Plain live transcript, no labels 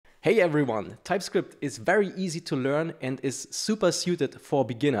Hey everyone, TypeScript is very easy to learn and is super suited for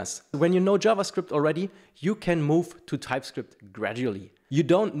beginners. When you know JavaScript already, you can move to TypeScript gradually. You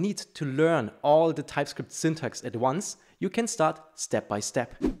don't need to learn all the TypeScript syntax at once. You can start step by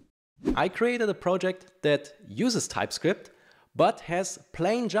step. I created a project that uses TypeScript but has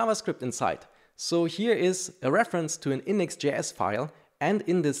plain JavaScript inside. So here is a reference to an index.js file, and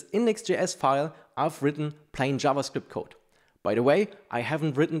in this index.js file I've written plain JavaScript code. By the way, I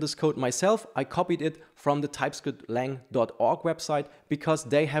haven't written this code myself. I copied it from the TypeScriptlang.org website because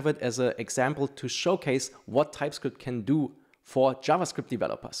they have it as an example to showcase what TypeScript can do for JavaScript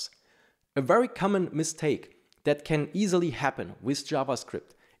developers. A very common mistake that can easily happen with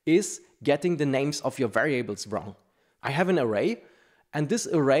JavaScript is getting the names of your variables wrong. I have an array, and this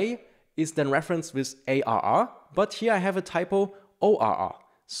array is then referenced with ARR, but here I have a typo ORR.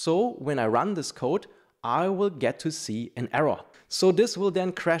 So when I run this code, I will get to see an error. So this will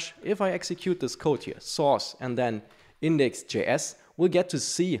then crash if I execute this code here, source and then index.js. We'll get to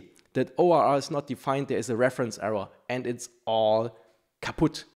see that ORR is not defined, there is a reference error, and it's all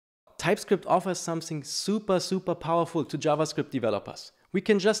kaput. TypeScript offers something super powerful to JavaScript developers. We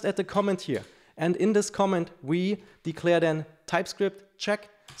can just add a comment here, and in this comment we declare then TypeScript check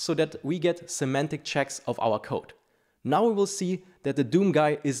so that we get semantic checks of our code. Now we will see that the Doom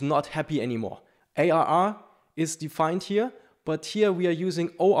guy is not happy anymore. ARR is defined here, but here we are using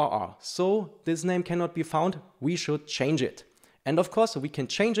ORR, so this name cannot be found. We should change it. And of course we can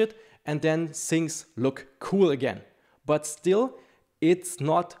change it and then things look cool again. But still, it's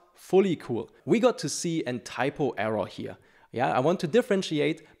not fully cool. We got to see a typo error here. Yeah, I want to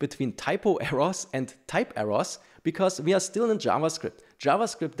differentiate between typo errors and type errors because we are still in JavaScript.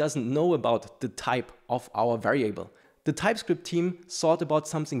 JavaScript doesn't know about the type of our variable. The TypeScript team thought about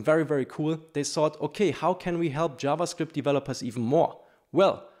something very cool. They thought, okay, how can we help JavaScript developers even more?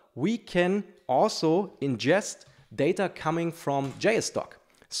 Well, we can also ingest data coming from JSDoc.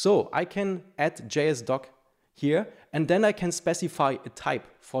 So I can add JSDoc here, and then I can specify a type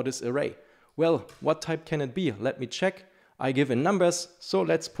for this array. Well, what type can it be? Let me check. I give in numbers, so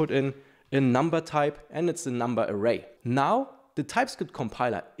let's put in a number type, and it's a number array. Now, the TypeScript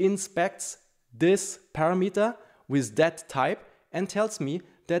compiler inspects this parameter with that type and tells me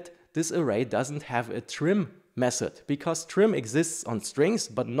that this array doesn't have a trim method because trim exists on strings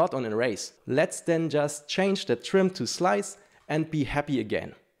but not on arrays. Let's then just change the trim to slice and be happy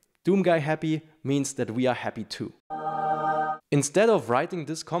again. Doom guy happy means that we are happy too. Instead of writing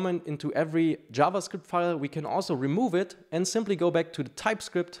this comment into every JavaScript file, we can also remove it and simply go back to the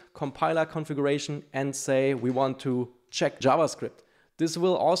TypeScript compiler configuration and say we want to check JavaScript. This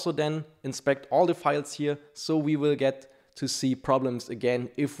will also then inspect all the files here, so we will get to see problems again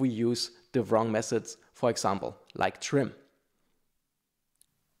if we use the wrong methods, for example, like trim.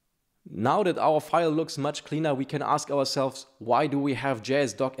 Now that our file looks much cleaner, we can ask ourselves, why do we have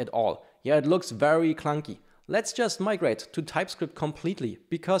JSDoc at all? Yeah, it looks very clunky. Let's just migrate to TypeScript completely,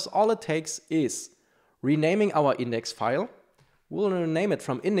 because all it takes is renaming our index file. We'll rename it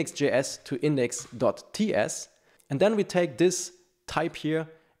from index.js to index.ts, and then we take this type here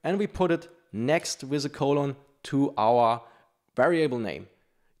and we put it next with a colon to our variable name.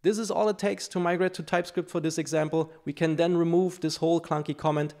 This is all it takes to migrate to TypeScript for this example. We can then remove this whole clunky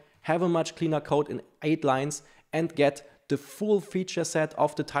comment, have a much cleaner code in 8 lines, and get the full feature set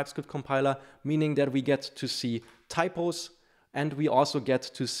of the TypeScript compiler, meaning that we get to see typos and we also get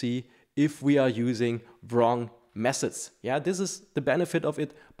to see if we are using wrong methods. Yeah, this is the benefit of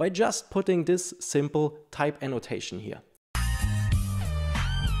it by just putting this simple type annotation here.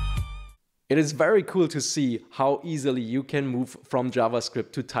 It is very cool to see how easily you can move from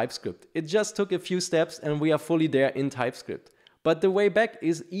JavaScript to TypeScript. It just took a few steps and we are fully there in TypeScript. But the way back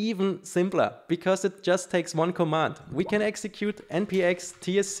is even simpler because it just takes one command. We can execute npx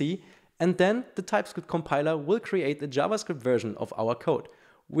tsc and then the TypeScript compiler will create a JavaScript version of our code,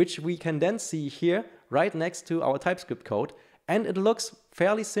 which we can then see here right next to our TypeScript code. And it looks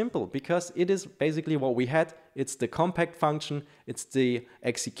fairly simple because it is basically what we had. It's the compact function, it's the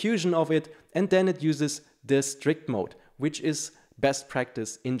execution of it, and then it uses the strict mode, which is best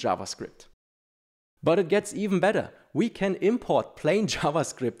practice in JavaScript. But it gets even better. We can import plain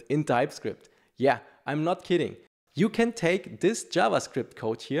JavaScript in TypeScript. Yeah, I'm not kidding. You can take this JavaScript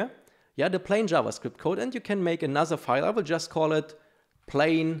code here, yeah, the plain JavaScript code, and you can make another file. I will just call it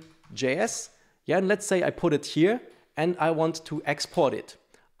plain.js. Yeah, and let's say I put it here and I want to export it.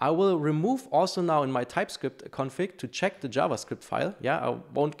 I will remove also now in my TypeScript config to check the JavaScript file. Yeah, I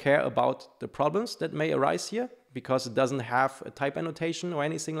won't care about the problems that may arise here. because it doesn't have a type annotation or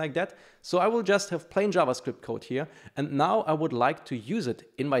anything like that. So I will just have plain JavaScript code here. And now I would like to use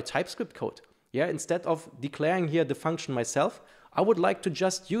it in my TypeScript code. Yeah, instead of declaring here the function myself, I would like to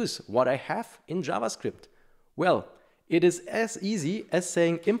just use what I have in JavaScript. Well, it is as easy as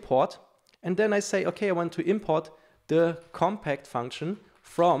saying import, and then I say, okay, I want to import the compact function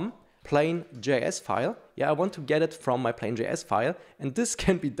from plain JS file. Yeah, I want to get it from my plain JS file, and this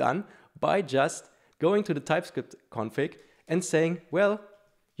can be done by just going to the TypeScript config and saying, well,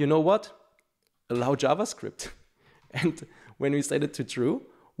 you know what? Allow JavaScript. And when we set it to true,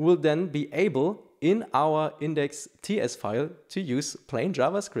 we'll then be able in our index.ts file to use plain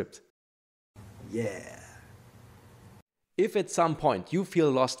JavaScript. Yeah. If at some point you feel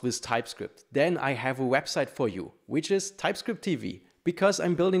lost with TypeScript, then I have a website for you, which is TypeScript TV, because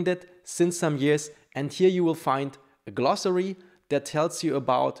I'm building that since some years, and here you will find a glossary that tells you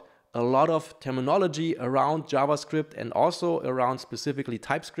about a lot of terminology around JavaScript and also around specifically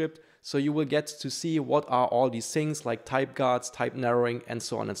TypeScript. So you will get to see what are all these things like type guards, type narrowing, and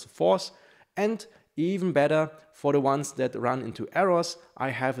so on and so forth. And even better, for the ones that run into errors, I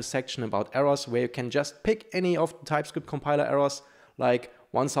have a section about errors where you can just pick any of the TypeScript compiler errors, like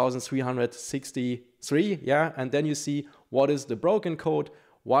 1363, yeah, and then you see what is the broken code,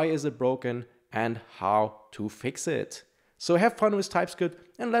 why is it broken, and how to fix it. So have fun with TypeScript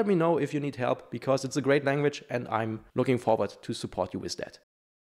and let me know if you need help, because it's a great language and I'm looking forward to support you with that.